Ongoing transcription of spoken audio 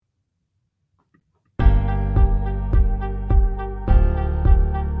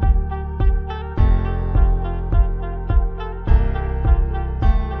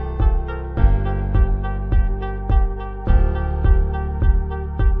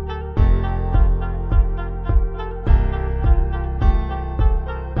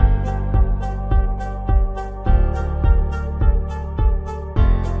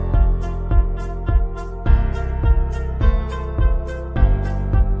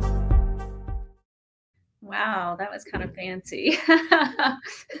Wow, that was kind of fancy.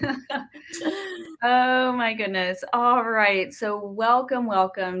 Oh my goodness. All right. So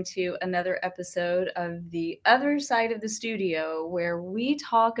welcome to another episode of The Other Side of the Studio, where we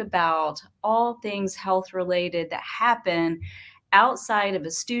talk about all things health related that happen outside of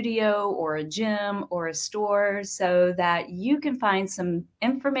a studio or a gym or a store so that you can find some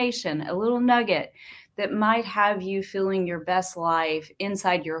information, a little nugget that might have you feeling your best life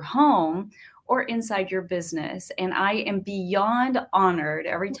inside your home or inside your business. And I am beyond honored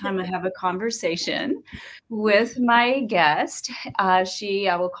every time I have a conversation with my guest. I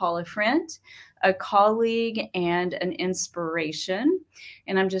will call a friend, a colleague, and an inspiration.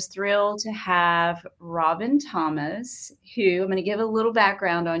 And I'm just thrilled to have Robin Thomas, who I'm going to give a little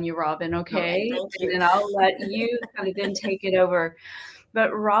background on you, Robin, okay? Thank you. And then I'll let you kind of then take it over.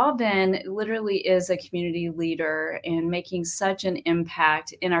 But Robin literally is a community leader and making such an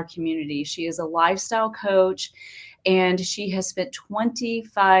impact in our community. She is a lifestyle coach, and she has spent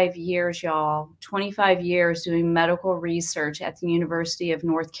 25 years, y'all, 25 years doing medical research at the University of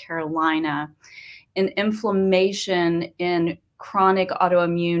North Carolina in inflammation in chronic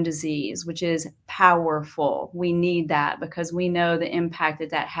autoimmune disease, which is powerful. We need that because we know the impact that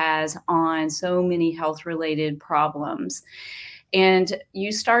that has on so many health-related problems. And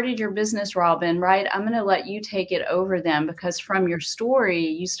you started your business, Robin, right? I'm going to let you take it over then, because from your story,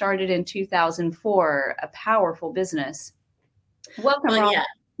 you started in 2004, a powerful business. Welcome, Well, Robin.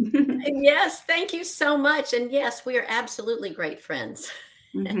 yeah. Yes, thank you so much. And yes, we are absolutely great friends.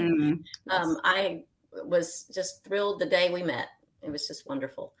 Mm-hmm. Yes. I was just thrilled the day we met. It was just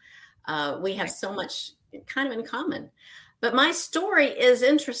wonderful. We have so much kind of in common. But my story is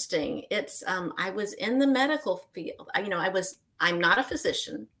interesting. It's I was in the medical field. I'm not a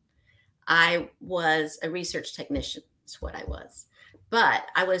physician. I was a research technician. Is what I was. But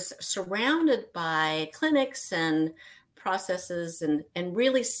I was surrounded by clinics and processes and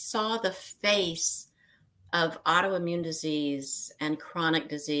really saw the face of autoimmune disease and chronic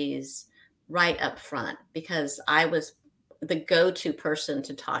disease right up front, because I was the go-to person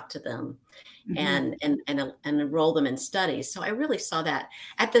to talk to them and enroll them in studies. So I really saw that.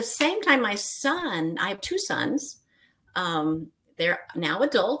 At the same time, I have two sons. They're now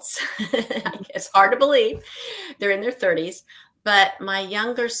adults. It's hard to believe. They're in their 30s. But my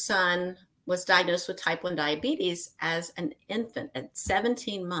younger son was diagnosed with type 1 diabetes as an infant at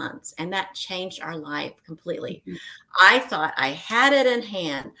 17 months. And that changed our life completely. Mm-hmm. I thought I had it in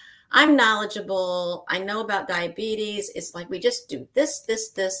hand. I'm knowledgeable. I know about diabetes. It's like we just do this,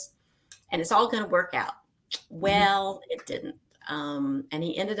 and it's all going to work out. Well, it didn't. And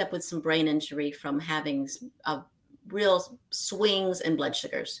he ended up with some brain injury from having real swings in blood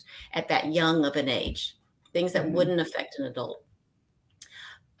sugars at that young of an age, things that wouldn't affect an adult.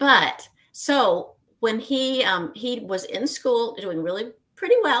 But so when he was in school doing really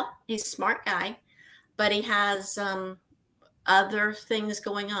pretty well, he's a smart guy, but he has other things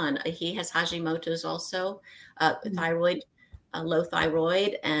going on. He has Hashimoto's also, thyroid, low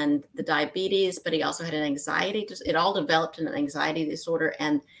thyroid, and the diabetes, but he also had an anxiety. It all developed in an anxiety disorder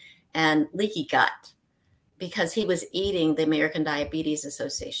and leaky gut, because he was eating the American Diabetes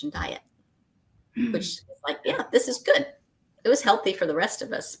Association diet, which is like, yeah, this is good. It was healthy for the rest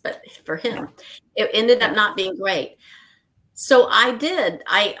of us, but for him, it ended up not being great. So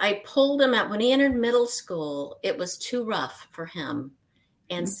I pulled him out when he entered middle school. It was too rough for him.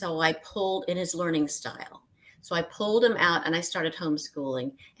 And so I pulled in his learning style. So I pulled him out and I started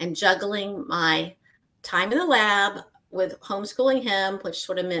homeschooling and juggling my time in the lab with homeschooling him, which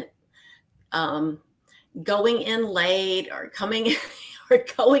sort of meant going in late or coming or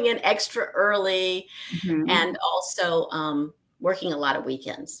going in extra early, and also working a lot of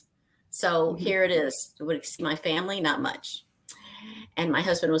weekends. So here it is. Would I see my family? Not much. And my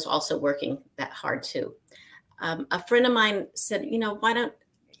husband was also working that hard too. A friend of mine said, why don't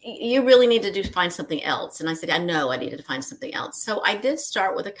you really need to find something else? And I said, I know I needed to find something else. So I did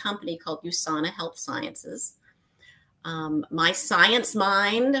start with a company called USANA Health Sciences. My science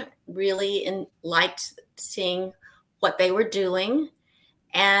mind really liked seeing what they were doing.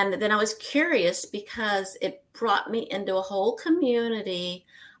 And then I was curious because it brought me into a whole community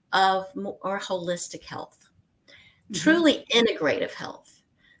of more holistic health, truly integrative health.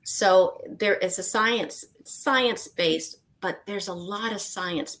 So there is a science-based, but there's a lot of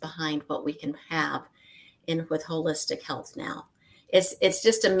science behind what we can have with holistic health now. It's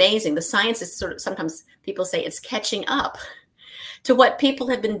just amazing. The science is sort of, sometimes people say it's catching up to what people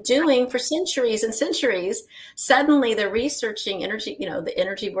have been doing for centuries and centuries. Suddenly they're researching energy, the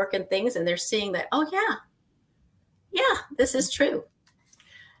energy work and things, and they're seeing that, oh yeah, this is true.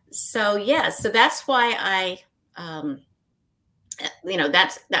 So so that's why um,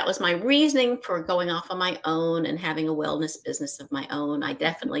 that was my reasoning for going off on my own and having a wellness business of my own. I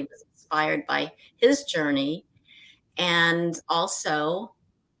definitely was inspired by his journey. And also,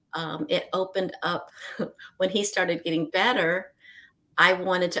 it opened up when he started getting better. I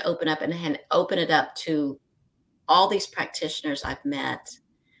wanted to and open it up to all these practitioners I've met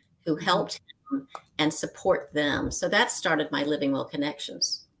who Mhm. helped him and support them. So that started my Living Well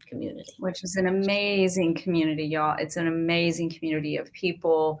Connections community. Which is an amazing community, y'all. It's an amazing community of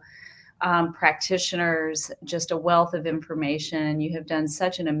people, practitioners, just a wealth of information. You have done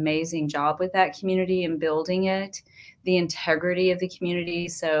such an amazing job with that community and building it, the integrity of the community.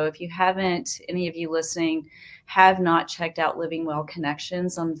 So if you haven't, any of you listening, have not checked out Living Well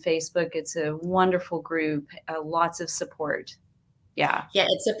Connections on Facebook, it's a wonderful group, lots of support. Yeah. Yeah,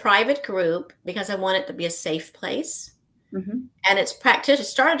 it's a private group because I want it to be a safe place. Hmm. And it's practitioners. It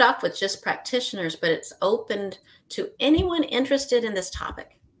started off with just practitioners, but it's opened to anyone interested in this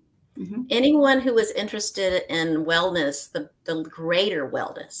topic. Hmm. Anyone who is interested in wellness, the greater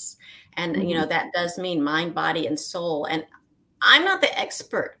wellness. And, Hmm. that does mean mind, body, and soul. And I'm not the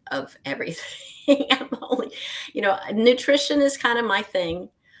expert of everything. I'm only, nutrition is kind of my thing.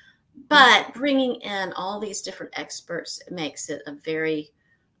 But bringing in all these different experts makes it a very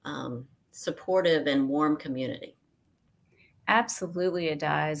supportive and warm community. Absolutely, it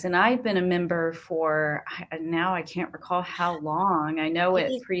does. And I've been a member for now, I can't recall how long. I know it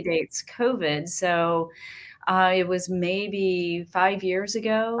Maybe predates COVID. So it was maybe 5 years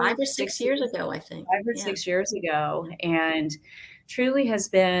ago, 5 or 6 years ago, I think. 5 or 6 years ago. And truly has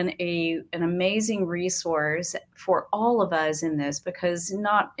been an amazing resource for all of us in this because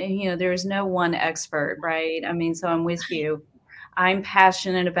there's no one expert, right? I mean, so I'm with you. I'm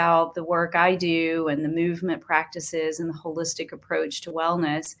passionate about the work I do and the movement practices and the holistic approach to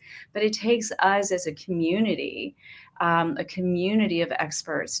wellness, but it takes us as a community of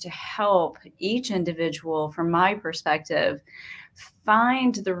experts to help each individual, from my perspective,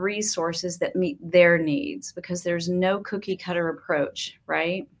 find the resources that meet their needs because there's no cookie cutter approach,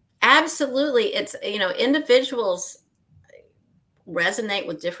 right? Absolutely. It's, individuals resonate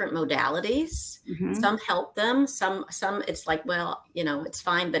with different modalities. Hmm. Some help them. Some it's like, well, it's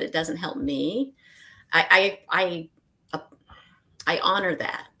fine, but it doesn't help me. I honor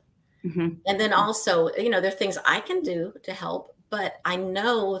that. Hmm. And then also, there are things I can do to help, but I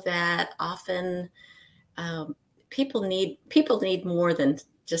know that often um, people need more than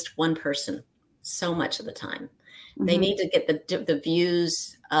just one person. So much of the time, they Hmm. need to get the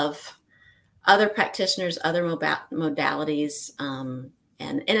views of other practitioners, other modalities, and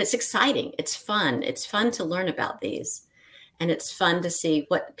it's exciting. It's fun. It's fun to learn about these, and it's fun to see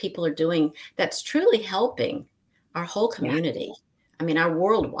what people are doing that's truly helping our whole Yeah. community. I mean, our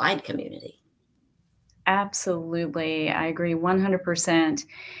worldwide community. Absolutely. I agree 100%.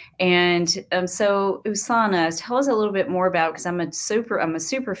 And so Usana, tell us a little bit more about because I'm a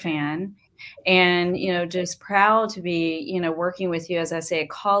super fan and just proud to be working with you as I say a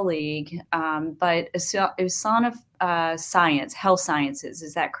colleague. But Usana Science, Health Sciences,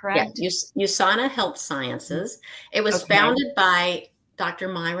 is that Yeah, correct? USANA Health Sciences. It was Okay. founded by Dr.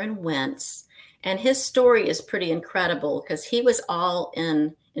 Myron Wentz, and his story is pretty incredible because he was all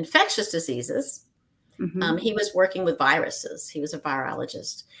in infectious diseases. Hmm. He was working with viruses. He was a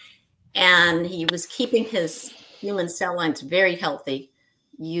virologist, and he was keeping his human cell lines very healthy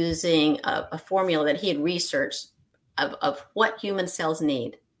using a formula that he had researched of what human cells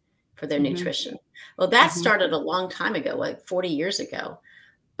need for their Hmm. nutrition. Well, that Hmm. started a long time ago, like 40 years ago.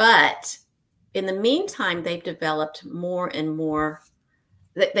 But in the meantime, they've developed more and more,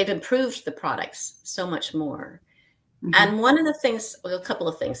 they've improved the products so much more. Hmm. And one of the things, well, a couple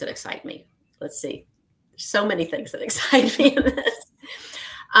of things that excite me. Let's see. So many things that excite me in this.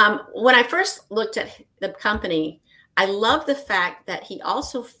 When I first looked at the company, I love the fact that he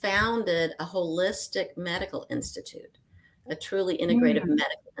also founded a holistic medical institute, a truly integrative Mm.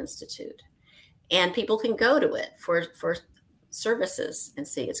 medical institute. And people can go to it for services and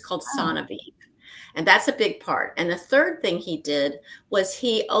see. It's called Oh. Sonavive. And that's a big part. And the third thing he did was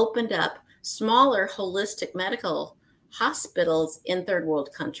he opened up smaller holistic medical hospitals in third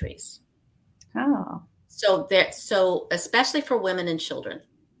world countries. Oh. So especially for women and children.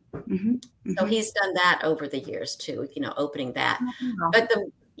 Hmm. So Hmm. he's done that over the years too, opening that. Oh.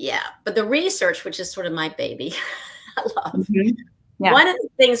 But the research, which is sort of my baby, I love. Hmm. Yeah. One of the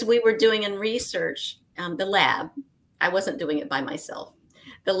things we were doing in research, the lab, I wasn't doing it by myself.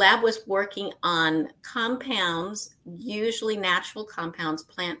 The lab was working on compounds, usually natural compounds,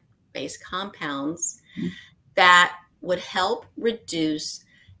 plant-based compounds, that would help reduce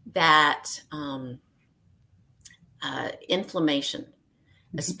that inflammation,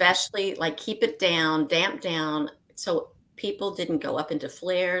 especially like keep it down, damp down, so people didn't go up into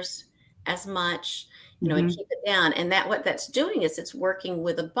flares as much, and keep it down. And that what that's doing is it's working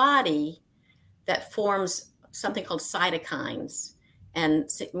with a body that forms something called cytokines. And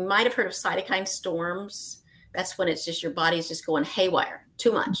you might have heard of cytokine storms. That's when it's just your body's just going haywire,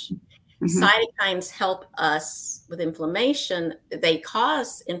 too much. Cytokines help us with inflammation. They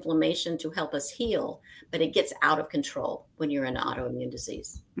cause inflammation to help us heal, but it gets out of control when you're in autoimmune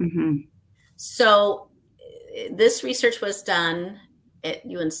disease. So this research was done at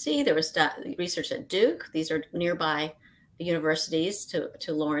UNC. There was research at Duke. These are nearby universities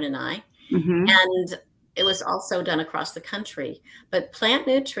to Lauren and I. And it was also done across the country. But plant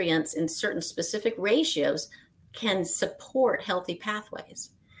nutrients in certain specific ratios can support healthy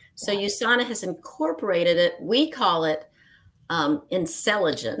pathways. So USANA has incorporated it. We call it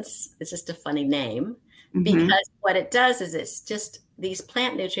intelligence. It's just a funny name because what it does is it's just these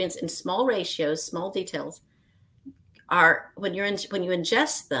plant nutrients in small ratios, small details are when you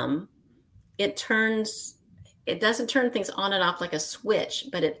ingest them, it doesn't turn things on and off like a switch,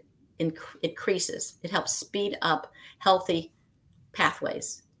 but it increases. It helps speed up healthy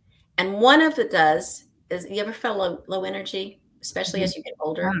pathways. And one of it does is, you ever felt low energy? Especially as you get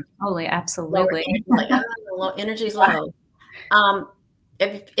older. Totally, absolutely. Low energy's low.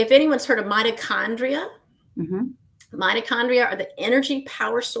 If anyone's heard of mitochondria, mitochondria are the energy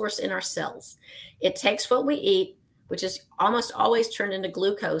power source in our cells. It takes what we eat, which is almost always turned into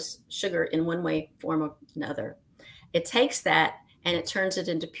glucose, sugar in one way, form, or another. It takes that and it turns it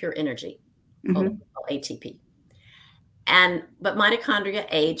into pure energy, called ATP. But mitochondria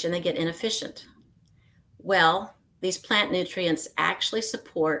age and they get inefficient. Well, these plant nutrients actually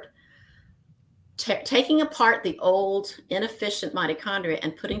support taking apart the old inefficient mitochondria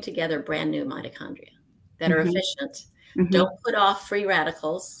and putting together brand new mitochondria that are efficient. Don't put off free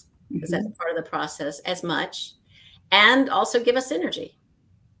radicals because that's part of the process as much, and also give us energy.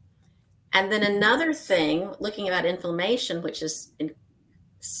 And then another thing, looking at inflammation, which is in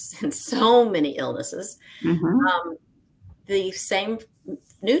so many illnesses, the same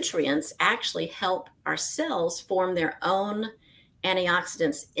nutrients actually help our cells form their own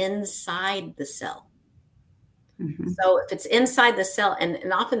antioxidants inside the cell. So if it's inside the cell,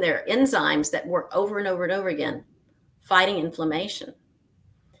 and often there are enzymes that work over and over and over again, fighting inflammation.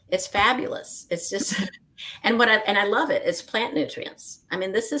 It's fabulous. It's just, and I love it. It's plant nutrients. I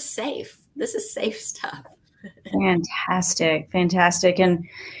mean, this is safe. This is safe stuff. Fantastic. And,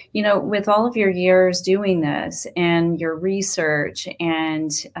 with all of your years doing this and your research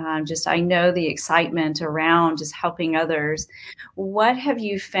and I know the excitement around just helping others, what have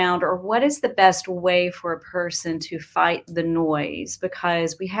you found, or what is the best way for a person to fight the noise?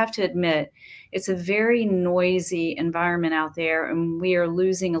 Because we have to admit, it's a very noisy environment out there, and we are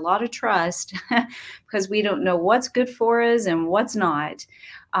losing a lot of trust because we don't know what's good for us and what's not.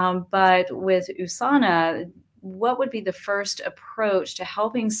 But with USANA, what would be the first approach to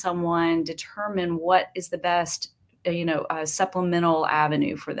helping someone determine what is the best, supplemental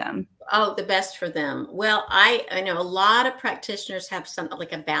avenue for them? Oh, the best for them. Well, I know a lot of practitioners have something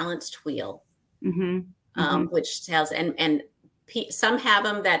like a balanced wheel, which tells, and some have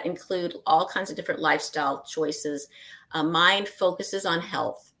them that include all kinds of different lifestyle choices. Mine focuses on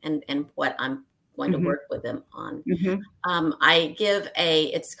health and what I'm going to work with them on. I give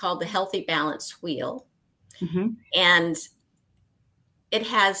it's called the Healthy Balance Wheel. And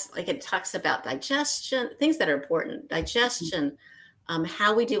it talks about digestion, things that are important, digestion,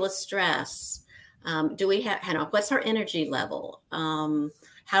 how we deal with stress. Do we have, what's our energy level?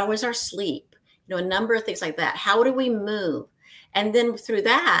 How was our sleep? A number of things like that. How do we move? And then through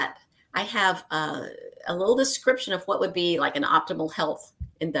that, I have a little description of what would be like an optimal health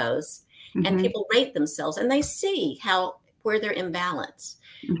in those. And people rate themselves and they see where they're imbalanced.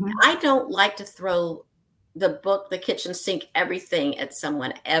 I don't like to throw the kitchen sink, everything at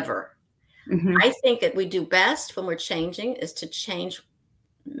someone ever. I think that we do best when we're changing is to change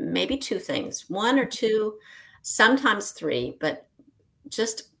maybe two things, one or two, sometimes three, but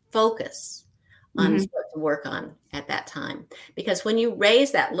just focus on what to work on at that time. Because when you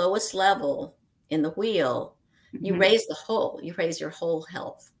raise that lowest level in the wheel, you raise your whole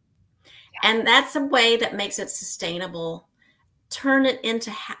health. And that's a way that makes it sustainable. Turn it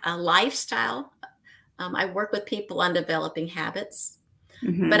into a lifestyle. I work with people on developing habits,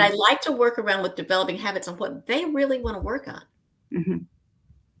 but I like to work around with developing habits on what they really want to work on.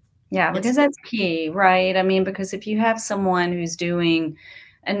 Yeah, because that's key, right? I mean, because if you have someone who's doing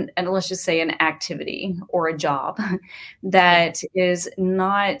and let's just say an activity or a job Yeah. that is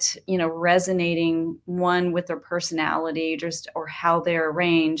not, resonating one with their personality just or how they're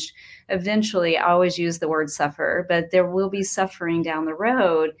arranged, eventually I always use the word suffer, but there will be suffering down the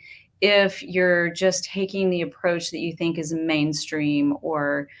road if you're just taking the approach that you think is mainstream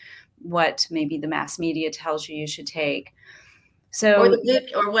or what maybe the mass media tells you should take. Or So, the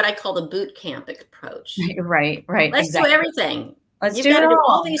boot, or what I call the boot camp approach. right, right, Let's do exactly. everything. Let's You've do got it to do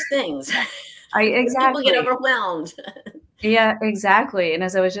all all. these things. People get Exactly. overwhelmed. Yeah, exactly. And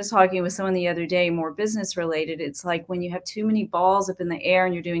as I was just talking with someone the other day, more business related, it's like when you have too many balls up in the air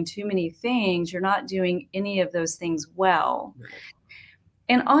and you're doing too many things, you're not doing any of those things well. Right.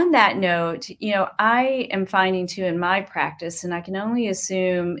 And on that note, I am finding too in my practice, and I can only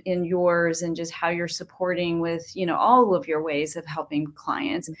assume in yours and just how you're supporting with, all of your ways of helping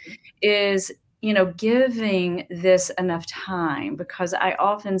clients Mhm. is, giving this enough time because I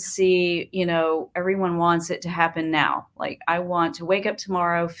often see, everyone wants it to happen now. Like I want to wake up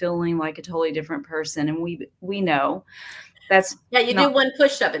tomorrow feeling like a totally different person. And we know that's Yeah, you do not, one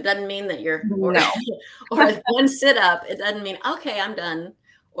push up. It doesn't mean that you're, or no. or one sit up. It doesn't mean okay, I'm done.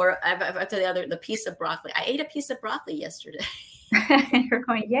 Or I've the piece of broccoli. I ate a piece of broccoli yesterday. You're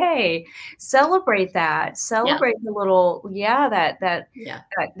going, yay! Celebrate that. Yeah, Celebrate the little, yeah, yeah.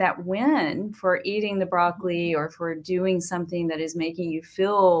 that win for eating the broccoli or for doing something that is making you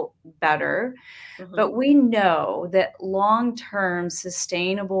feel better. Hmm. But we know that long-term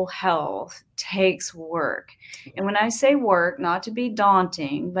sustainable health takes work. And when I say work, not to be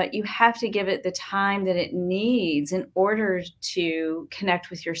daunting, but you have to give it the time that it needs in order to connect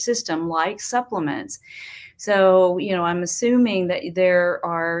with your system, like supplements. So, I'm assuming that there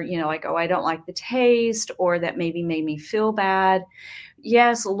are, like, oh, I don't like the taste, or that maybe made me feel bad.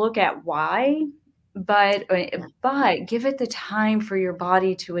 Yes, look at why, Yeah. but give it the time for your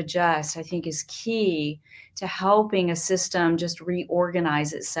body to adjust, I think is key to helping a system just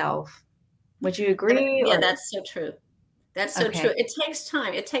reorganize itself. Would you agree Yeah, or that's so true. That's so okay. true. It takes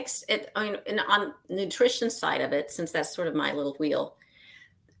time. It takes it. I mean, and on nutrition side of it, since that's sort of my little wheel,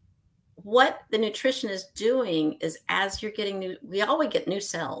 what the nutrition is doing is as you're getting new, we always get new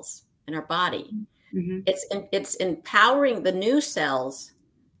cells in our body. Mhm. It's empowering the new cells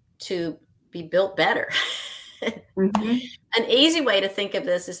to be built better. Mhm. An easy way to think of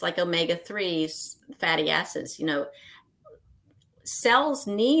this is like omega 3s, fatty acids. Cells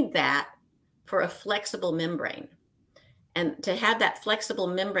need that for a flexible membrane. And to have that flexible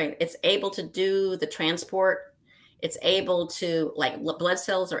membrane, it's able to do the transport. It's able to, like, blood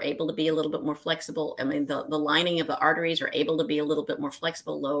cells are able to be a little bit more flexible. I mean, the lining of the arteries are able to be a little bit more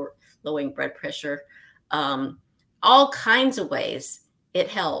flexible, lowering blood pressure. Um, all kinds of ways it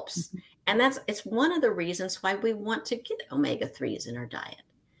helps. Mhm. And it's one of the reasons why we want to get omega 3s in our diet.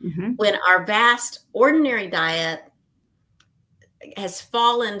 Mhm. When our vast ordinary diet has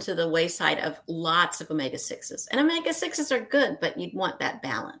fallen to the wayside of lots of omega 6s. And omega 6s are good, but you'd want that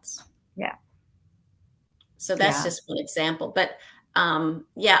balance. Yeah. So that's Yeah. just one example. But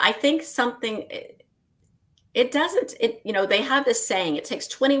yeah, I think something, it doesn't, they have this saying, it takes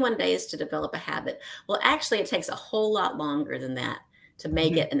 21 days to develop a habit. Well, actually, it takes a whole lot longer than that to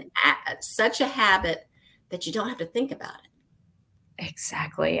make Mhm. it such a habit that you don't have to think about it.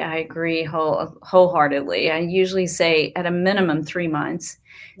 Exactly. I agree wholeheartedly. I usually say at a minimum 3 months.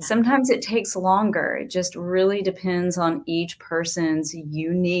 Yeah. Sometimes it takes longer. It just really depends on each person's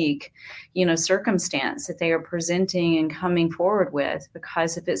unique, circumstance that they are presenting and coming forward with.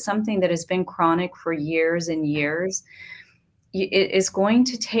 Because if it's something that has been chronic for years and years, it is going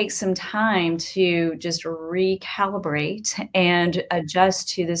to take some time to just recalibrate and adjust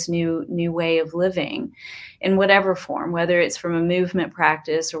to this new way of living in whatever form, whether it's from a movement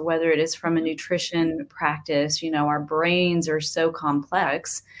practice or whether it is from a Mhm. nutrition practice. Our brains are so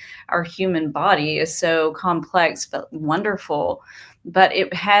complex, our human body is so complex but wonderful, but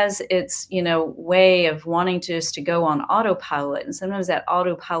it has its way of wanting just to go on autopilot, and sometimes that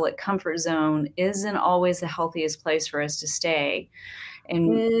autopilot comfort zone isn't always the healthiest place for us to stay.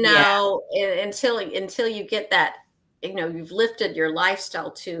 And yeah. No, until you get that, you've lifted your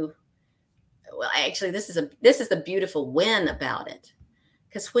lifestyle to, well, actually, this is the beautiful win about it.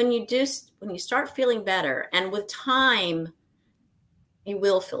 Because when you start feeling better, and with time, you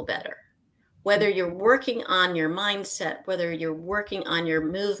will feel better. Whether you're working on your mindset, whether you're working on your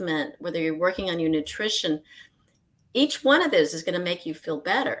movement, whether you're working on your nutrition, each one of those is going to make you feel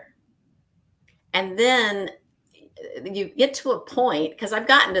better. And then you get to a point, because I've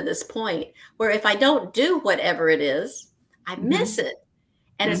gotten to this point where if I don't do whatever it is, I miss Mhm. it.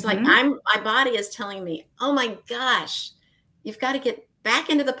 And it's like Mhm. my body is telling me, "Oh my gosh, you've got to get back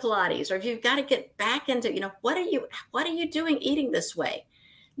into the Pilates, or if you've got to get back into, what are you doing eating this way?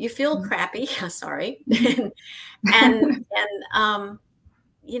 You feel crappy. Sorry. And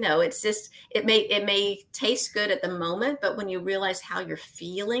it's just, it may taste good at the moment, but when you realize how you're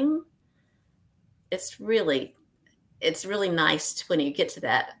feeling, it's really nice when you get to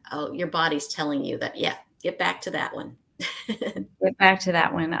that. Oh, your body's telling you that, yeah, get back to that one. Get back to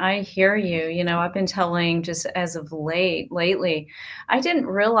that one. I hear you. I've been telling just as of lately, I didn't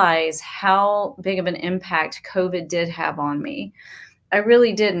realize how big of an impact COVID did have on me. I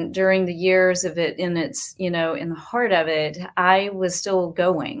really didn't during the years of it in its, in the heart of it. I was still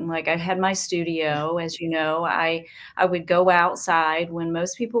going. Like I had my studio, as you know, I would go outside when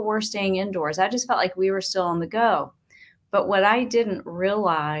most people were staying indoors. I just felt like we were still on the go. But what I didn't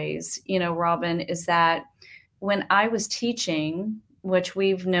realize, Robin, is that when I was teaching, which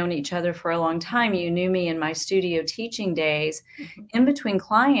we've known each other for a long time, you knew me in my studio teaching days. Mhm. In between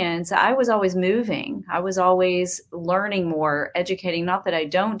clients, I was always moving. I was always learning more, educating. Not that I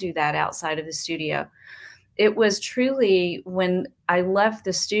don't do that outside of the studio. It was truly when I left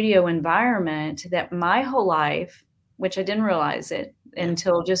the studio environment that my whole life, which I didn't realize it Yeah.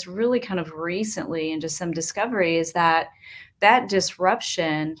 until just really kind of recently and just some discovery, is that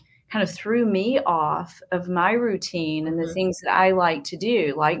disruption kind of threw me off of my routine and the Mhm. things that I like to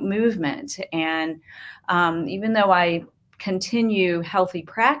do, like movement. And even though I continue healthy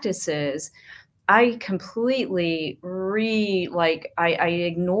practices, I completely I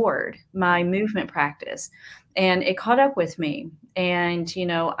ignored my movement practice and it caught up with me. And,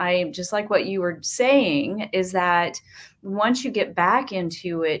 I just like what you were saying is that once you get back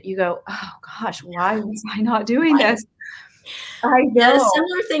into it, you go, oh gosh, why was I not doing Right. this? I Yeah, a know.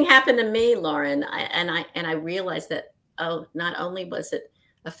 similar thing happened to me, Lauren. I realized that, oh, not only was it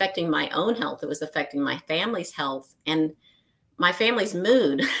affecting my own health, it was affecting my family's health and my family's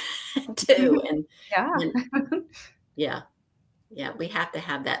mood too. Yeah. And yeah, yeah, we have to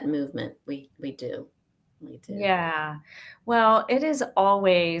have that movement. We do. We do. Yeah. Well, it is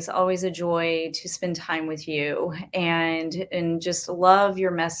always a joy to spend time with you and just love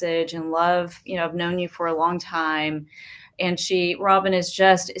your message and love, I've known you for a long time. And Robin is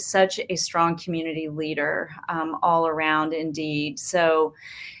just such a strong community leader, all around indeed. So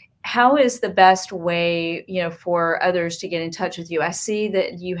how is the best way, for others to get in touch with you? I see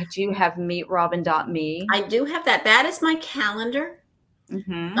that you do have meetrobin.me. I do have that. That is my calendar.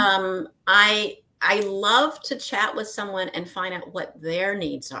 Mm-hmm. I love to chat with someone and find out what their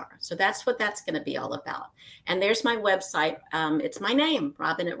needs are. So that's what that's going to be all about. And there's my website. It's my name,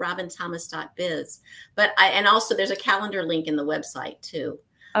 Robin at robinthomas.biz. And also there's a calendar link in the website too.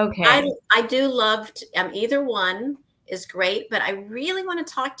 I Okay. I do love either one is great, but I really want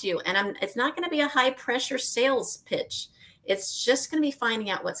to talk to you. And it's not going to be a high pressure sales pitch. It's just going to be finding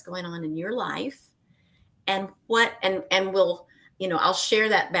out what's going on in your life and we'll, I'll share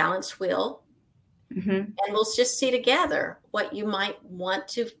that balance wheel Mm-hmm. and we'll just see together what you might want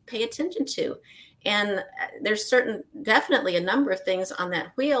to pay attention to. And there's definitely a number of things on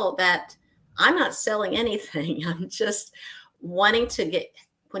that wheel that I'm not selling anything. I'm just wanting to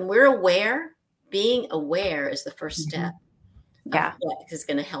when we're aware, being aware is the first step of Yeah. what is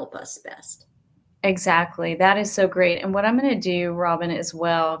going to help us best. Exactly. That is so great. And what I'm going to do, Robin, as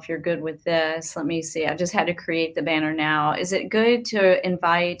well, if you're good with this, let me see. I just had to create the banner now. Is it good to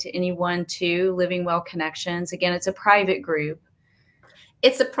invite anyone to Living Well Connections? Again, it's a private group.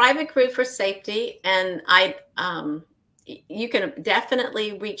 It's a private group for safety, and you can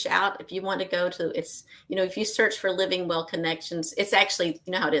definitely reach out if you want to go to if you search for Living Well Connections, it's actually,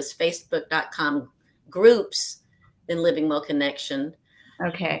 how it is, facebook.com groups, then Living Well Connection.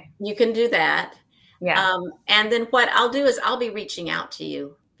 Okay. You can do that. Yeah. And then what I'll do is I'll be reaching out to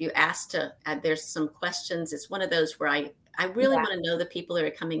you. If you ask there's some questions. It's one of those where I really Yeah. want to know the people that are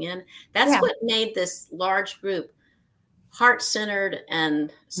coming in. That's Yeah. what made this large group heart-centered and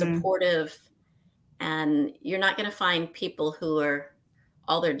Mm. supportive. And you're not going to find people who are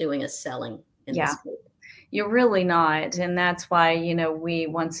all they're doing is selling in Yeah. this group. You're really not. And that's why, we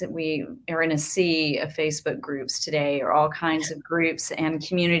are in a sea of Facebook groups today, or all kinds of groups and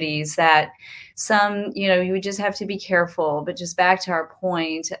communities that some, you would just have to be careful. But just back to our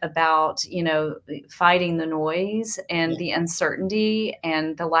point about, fighting the noise and Yeah. the uncertainty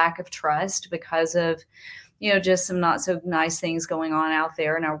and the lack of trust because of, just some not so nice things going on out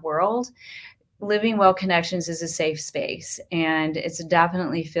there in our world. Living Well Connections is a safe space, and it's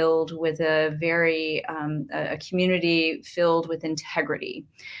definitely filled with a community filled with integrity.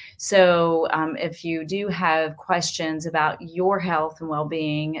 So, if you do have questions about your health and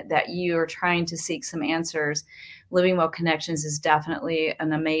well-being that you are trying to seek some answers, Living Well Connections is definitely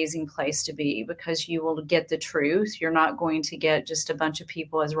an amazing place to be because you will get the truth. You're not going to get just a bunch of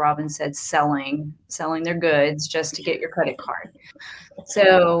people, as Robin said, selling their goods just to get your credit card.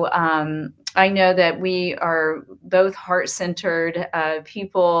 So I know that we are both heart-centered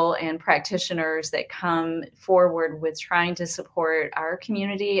people and practitioners that come forward with trying to support our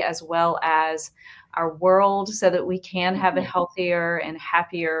community as well as our world so that we can have a healthier and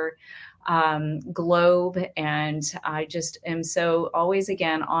happier globe. And I just am so always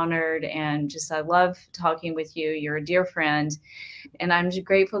again honored and just I love talking with you. You're a dear friend, and I'm just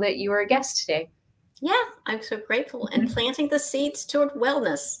grateful that you were a guest today. Yeah, I'm so grateful. And planting the seeds toward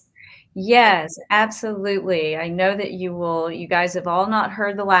wellness. Yes, absolutely. I know that you guys have all not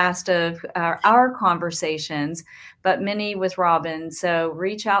heard the last of our conversations, but many with Robin. So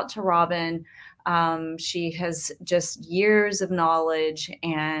reach out to Robin. She has just years of knowledge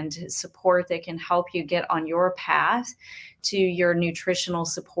and support that can help you get on your path to your nutritional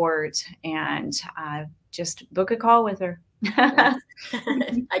support, and just book a call with her.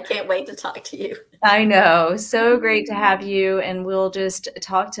 I can't wait to talk to you. I know. So great to have you. And we'll just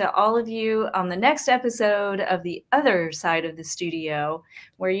talk to all of you on the next episode of The Other Side of the Studio,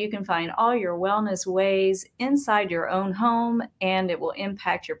 where you can find all your wellness ways inside your own home, and it will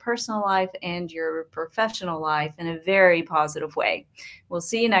impact your personal life and your professional life in a very positive way. We'll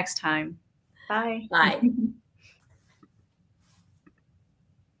see you next time. Bye. Bye.